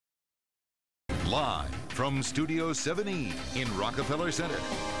Live from Studio 7E in Rockefeller Center,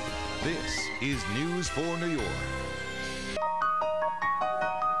 this is News for New York.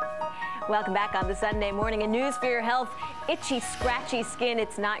 Welcome back on the Sunday morning and News for Your Health. Itchy, scratchy skin,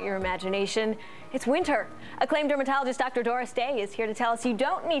 it's not your imagination. It's winter. Acclaimed dermatologist Dr. Doris Day is here to tell us you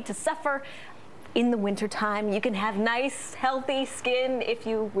don't need to suffer in the winter time. You can have nice, healthy skin if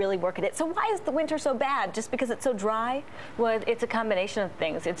you really work at it. So why is the winter so bad? Just because it's so dry? Well, it's a combination of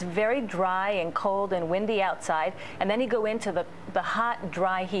things. It's very dry and cold and windy outside, and then you go into the hot,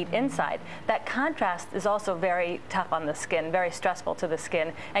 dry heat inside. That contrast is also very tough on the skin, very stressful to the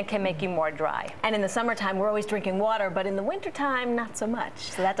skin, and can make you more dry. And in the summertime, we're always drinking water, but in the wintertime, not so much.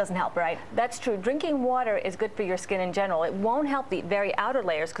 So that doesn't help, right? That's true. Drinking water is good for your skin in general. It won't help the very outer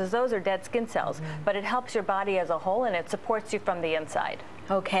layers because those are dead skin cells, but it helps your body as a whole, and it supports you from the inside.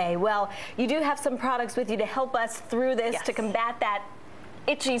 Okay, well, you do have some products with you to help us through this, to combat that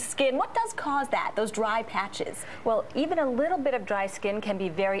itchy skin. What does cause that, those dry patches? Well, even a little bit of dry skin can be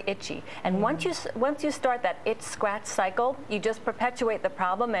very itchy. And once you start that itch-scratch cycle, you just perpetuate the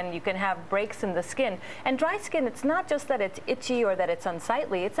problem and you can have breaks in the skin. And dry skin, it's not just that it's itchy or that it's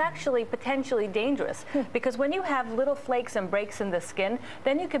unsightly, it's actually potentially dangerous. Because when you have little flakes and breaks in the skin,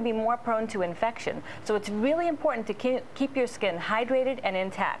 then you can be more prone to infection. So it's really important to keep your skin hydrated and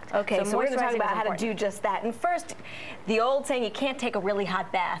intact. Okay, so we're going to talk about how to do just that. And first, the old saying, you can't take a really hot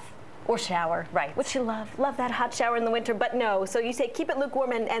bath or shower. Right. Which you love that hot shower in the winter, but no. So you say keep it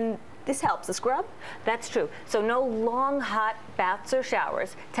lukewarm, and this helps. A scrub? That's true. So no long hot baths or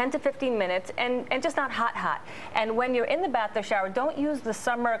showers, 10 to 15 minutes, and just not hot. And when you're in the bath or shower, don't use the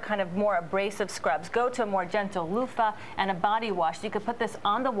summer kind of more abrasive scrubs. Go to a more gentle loofah and a body wash. You could put this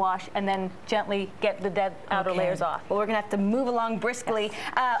on the wash and then gently get the dead outer layers off. Well, we're going to have to move along briskly.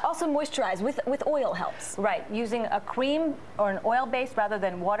 Yes. Also moisturize with oil helps. Right. Using a cream or an oil base rather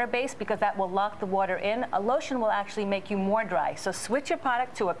than water base, because that will lock the water in. A lotion will actually make you more dry. So switch your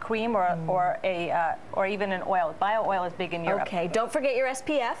product to a cream or even an oil. Bio oil is big in Europe. Okay, don't forget your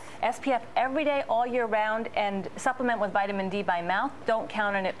SPF. SPF every day, all year round, and supplement with vitamin D by mouth. Don't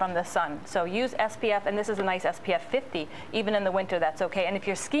count on it from the sun. So use SPF, and this is a nice SPF 50. Even in the winter, that's okay. And if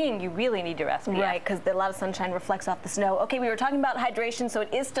you're skiing, you really need your SPF. Right, because a lot of sunshine reflects off the snow. Okay, we were talking about hydration, so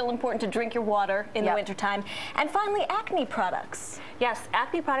it is still important to drink your water in the wintertime. And finally, acne products. Yes,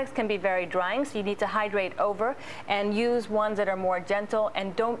 acne products can be very drying, so you need to hydrate over and use ones that are more gentle,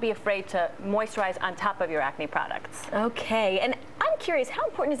 and don't be afraid to moisturize on top of your acne products. Okay, and I'm curious, how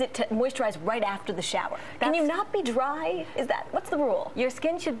important is it to moisturize right after the shower? Can you not be dry? What's the rule? Your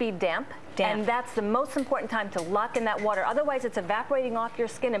skin should be damp, and that's the most important time to lock in that water. Otherwise, it's evaporating off your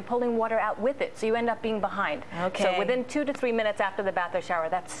skin and pulling water out with it, so you end up being behind. Okay. So within 2 to 3 minutes after the bath or shower,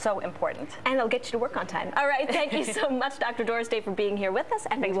 that's so important. And it'll get you to work on time. All right, thank you so much, Dr. Doris Day, for being here with us,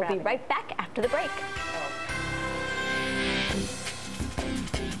 and we will be right back after the break.